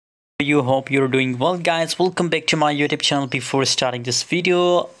You hope you're doing well, guys. Welcome back to my YouTube channel. Before starting this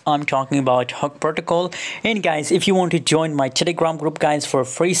video, I'm talking about Hook protocol. And guys, if you want to join my Telegram group, guys, for a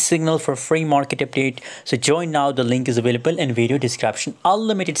free signal for free market update, so join now. The link is available in video description.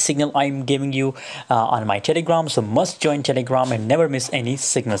 Unlimited signal I'm giving you on my Telegram, so must join Telegram and never miss any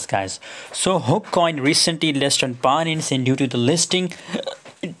signals, guys. So Hook coin recently listed on Binance, and due to the listing,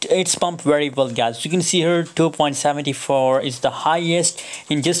 it's pumped very well, guys. You can see here 2.74 is the highest,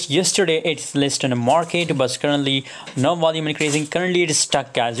 and just yesterday it's listed in the market, but currently no volume increasing. Currently it is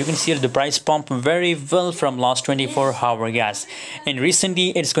stuck, guys. You can see the price pump very well from last 24 hours, guys, and recently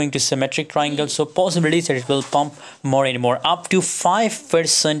it's going to symmetric triangle, so possibilities that it will pump more and more up to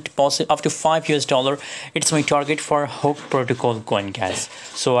 5% possible, up to $5. It's my target for Hook protocol coin, guys.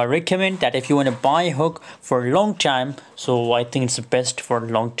 So I recommend that if you want to buy Hook for a long time, so I think it's the best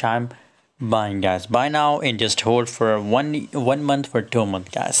for long time buying, guys. Buy now and just hold for one month for 2 months,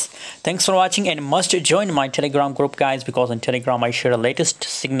 guys. Thanks for watching, and must join my Telegram group, guys, because on Telegram I share the latest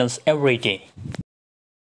signals every day.